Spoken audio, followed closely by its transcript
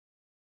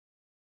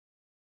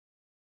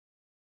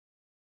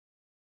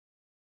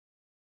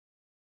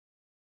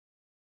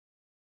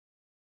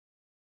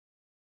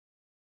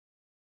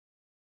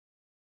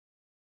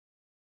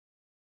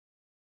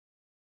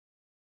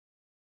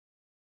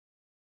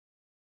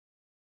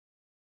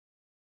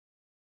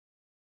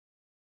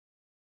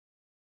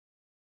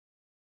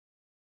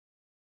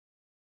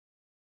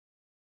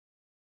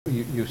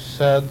you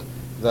said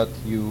that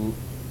you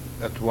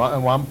at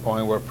one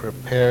point were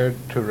prepared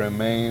to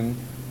remain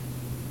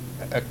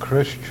a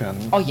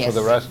Christian Oh, yes. for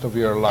the rest of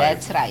your life.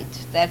 That's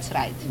right. That's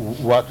right.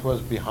 What was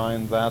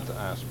behind that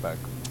aspect?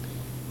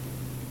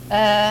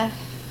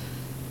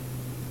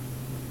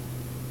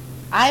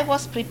 I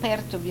was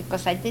prepared to,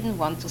 because I didn't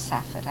want to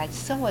suffer. I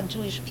saw what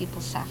Jewish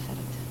people suffered.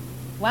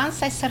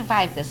 Once I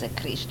survived as a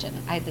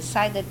Christian, I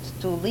decided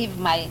to leave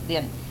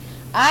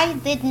I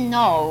didn't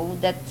know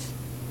that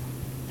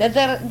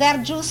there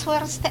Jews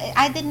were,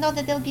 I didn't know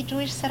that there'll be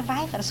Jewish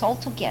survivors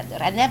altogether.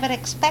 I never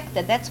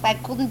expected. That's why I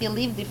couldn't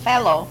believe the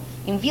fellow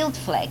in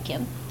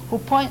Wildflecken who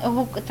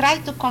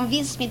tried to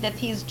convince me that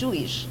he is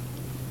Jewish.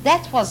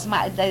 That was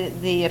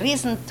the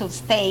reason to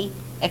stay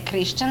a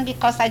Christian,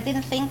 because I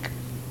didn't think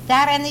there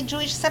are any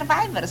Jewish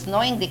survivors,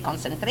 knowing the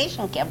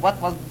concentration camp, what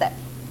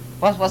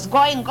was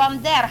going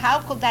on there. How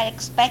could I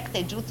expect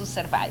a Jew to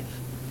survive?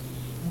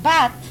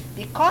 But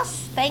because,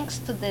 thanks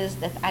to this,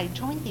 that I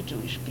joined the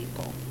Jewish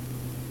people,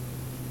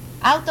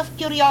 out of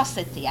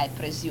curiosity, I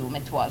presume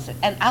it was,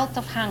 and out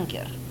of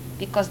hunger,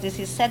 because this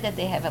is said that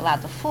they have a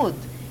lot of food,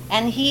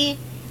 and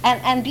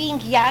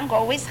being young,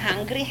 always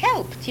hungry,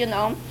 helped,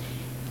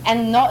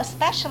 And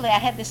especially I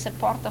had the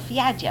support of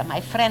Yadia,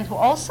 my friend, who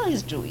also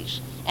is Jewish,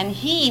 and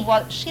she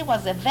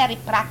was a very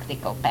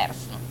practical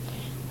person.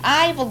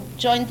 I would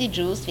join the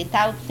Jews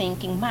without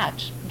thinking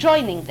much,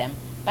 joining them.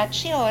 But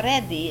she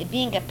already,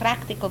 being a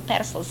practical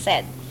person,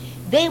 said,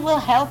 they will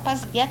help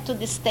us get to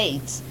the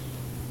States.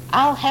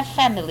 I'll have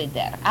family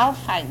there. I'll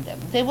find them.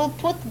 They will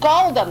put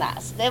gold on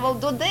us. They will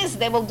do this.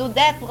 They will do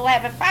that. We'll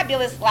have a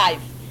fabulous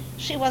life.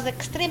 She was an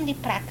extremely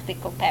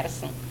practical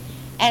person.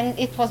 And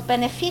it was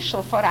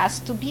beneficial for us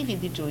to be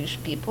with the Jewish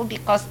people,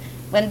 because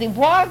when the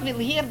world will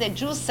hear the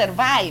Jews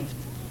survived,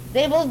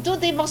 they will do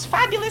the most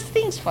fabulous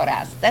things for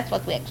us. That's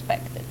what we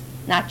expected.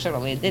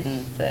 Naturally, it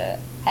didn't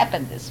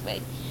happen this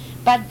way.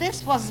 But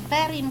this was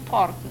very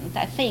important,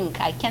 I think.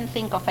 I can't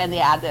think of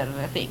any other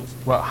things.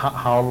 Well,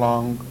 how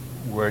long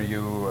were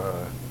you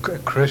a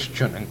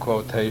Christian, in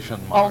quotation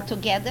marks?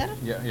 Altogether?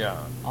 Yeah.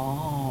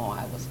 Oh,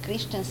 I was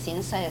Christian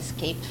since I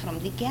escaped from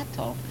the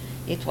ghetto.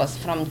 It was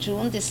from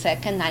June the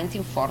 2nd,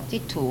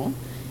 1942,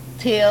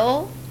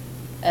 till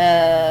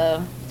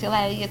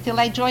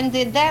I joined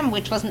them,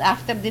 which was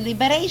after the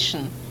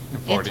liberation.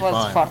 45. It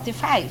was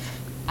 45.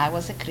 I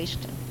was a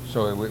Christian.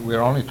 So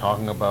we're only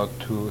talking about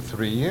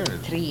 2-3 years.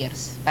 3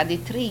 years. But the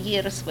 3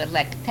 years were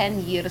like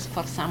 10 years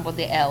for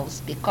somebody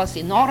else, because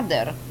in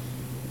order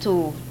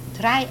to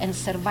try and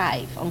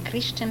survive on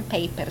Christian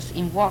papers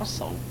in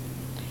Warsaw,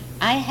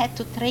 I had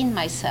to train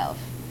myself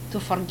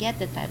to forget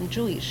that I'm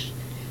Jewish.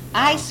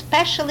 I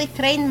specially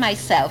trained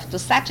myself to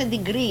such a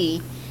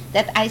degree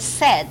that I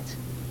said,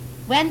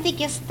 when the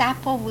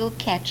Gestapo will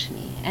catch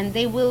me and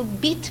they will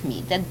beat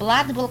me, that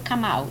blood will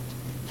come out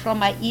from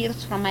my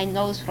ears, from my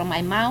nose, from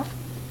my mouth,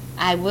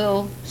 I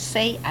will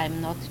say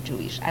I'm not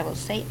Jewish. I will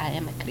say I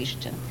am a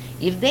Christian.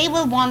 If they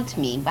will want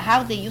me, but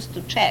how they used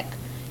to check,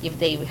 if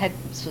they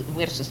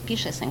were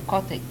suspicious and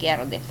caught a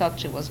girl, they thought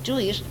she was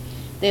Jewish,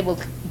 they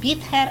would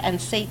beat her and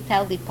say,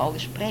 tell the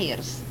Polish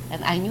prayers.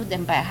 And I knew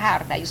them by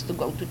heart. I used to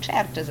go to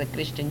church as a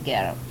Christian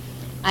girl.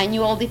 I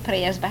knew all the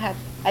prayers by heart.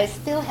 I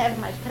still have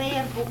my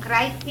prayer book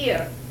right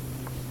here.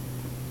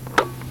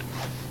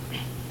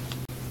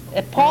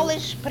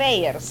 Polish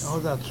prayers. Oh,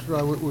 that's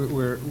right.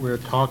 We're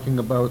talking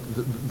about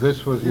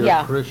this was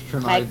your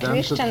Christian identity. My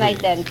Christian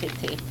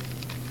identity.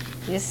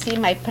 You see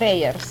my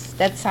prayers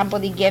that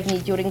somebody gave me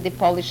during the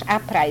Polish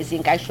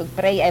uprising. I should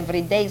pray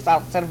every day so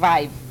I'll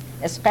survive.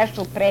 A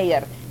special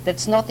prayer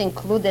that's not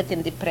included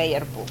in the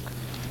prayer book.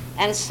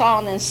 And so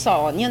on and so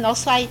on.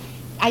 So I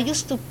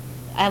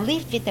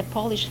lived with a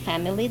Polish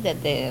family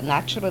that they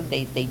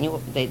knew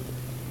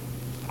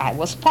I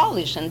was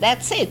Polish, and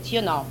that's it,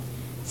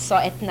 So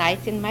at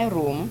night in my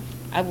room,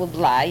 I would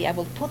lie, I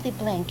would put the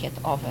blanket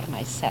over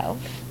myself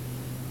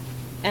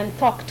and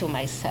talk to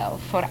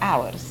myself for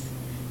hours.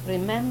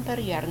 Remember,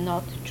 you are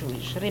not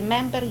Jewish.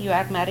 Remember, you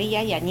are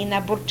Maria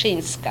Janina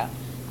Burczynska,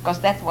 because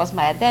that was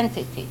my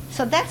identity.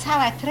 So that's how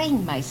I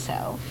trained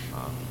myself.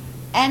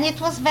 And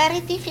it was very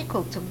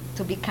difficult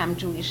to become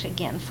Jewish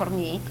again for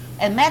me.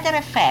 A matter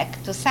of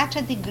fact, to such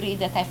a degree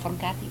that I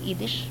forgot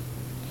Yiddish.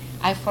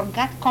 I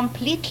forgot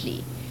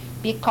completely,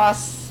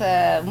 because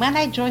when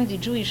I joined the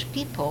Jewish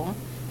people,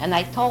 and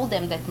I told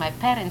them that my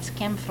parents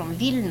came from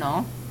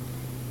Vilno,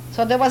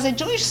 so there was a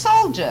Jewish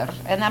soldier,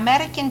 an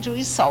American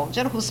Jewish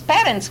soldier, whose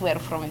parents were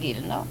from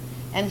Vilno,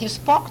 and he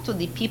spoke to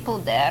the people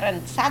there,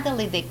 and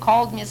suddenly they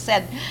called me and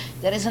said,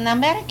 there is an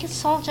American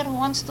soldier who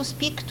wants to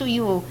speak to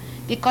you,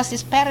 because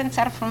his parents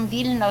are from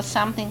Vilna or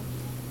something.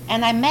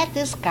 And I met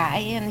this guy,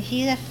 and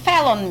he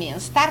fell on me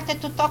and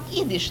started to talk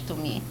Yiddish to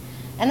me.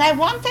 And I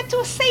wanted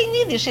to say in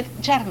Yiddish,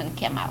 German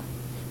came out.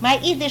 My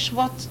Yiddish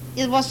was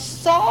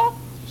so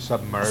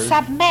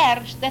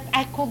submerged that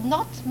I could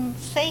not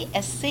say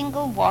a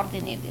single word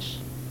in Yiddish.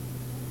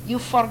 You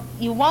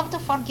want to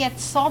forget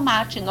so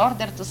much in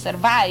order to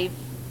survive,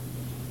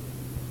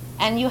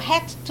 and you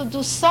had to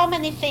do so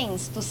many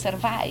things to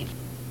survive.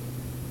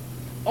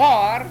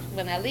 Or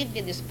when I lived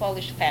with this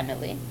Polish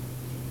family,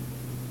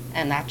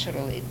 and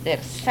naturally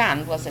their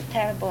son was a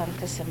terrible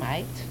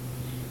anti-Semite,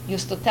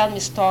 used to tell me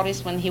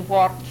stories when he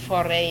worked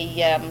for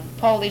a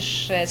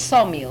Polish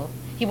sawmill.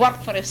 He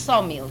worked for a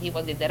sawmill. He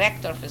was the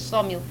director of a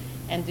sawmill.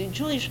 And the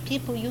Jewish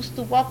people used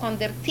to walk on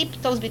their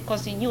tiptoes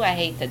because he knew I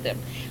hated them.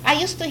 I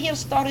used to hear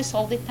stories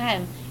all the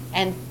time,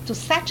 and to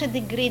such a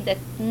degree that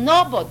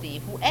nobody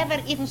who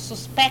ever even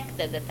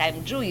suspected that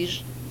I'm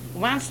Jewish,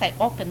 once I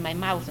opened my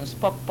mouth and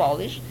spoke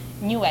Polish,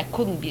 knew I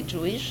couldn't be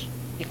Jewish,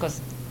 because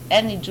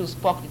any Jew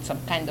spoke with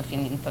some kind of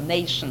an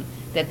intonation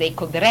that they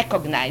could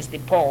recognize the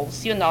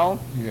Poles, you know,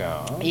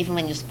 even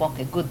when you spoke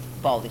a good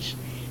Polish.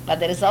 But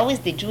there is always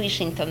the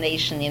Jewish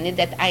intonation in it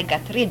that I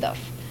got rid of.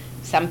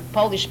 Some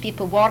Polish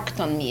people worked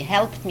on me,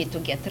 helped me to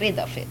get rid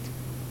of it.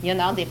 You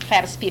know, the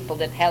first people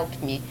that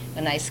helped me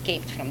when I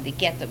escaped from the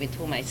ghetto with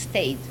whom I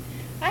stayed.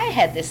 I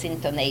had this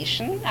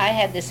intonation. I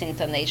had this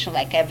intonation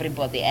like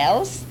everybody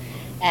else.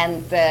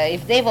 And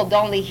if they would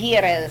only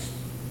hear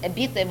a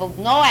bit, they would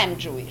know I'm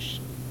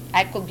Jewish.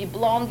 I could be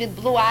blonde with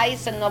blue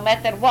eyes and no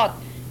matter what.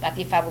 But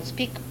if I would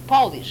speak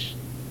Polish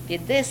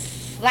with this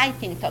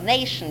slight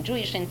intonation,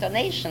 Jewish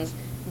intonations,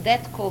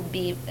 that could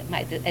be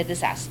a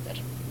disaster,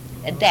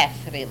 a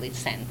death, really,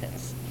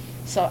 sentence.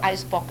 So I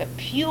spoke a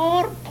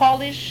pure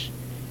Polish,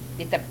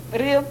 with a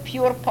real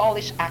pure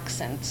Polish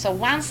accent. So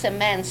once a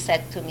man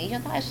said to me, you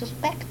know, I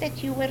suspect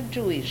that you were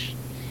Jewish.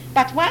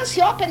 But once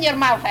you opened your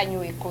mouth, I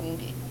knew you couldn't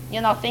be.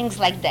 You know, things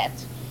like that.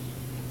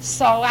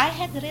 So I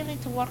had really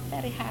to work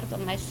very hard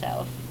on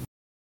myself.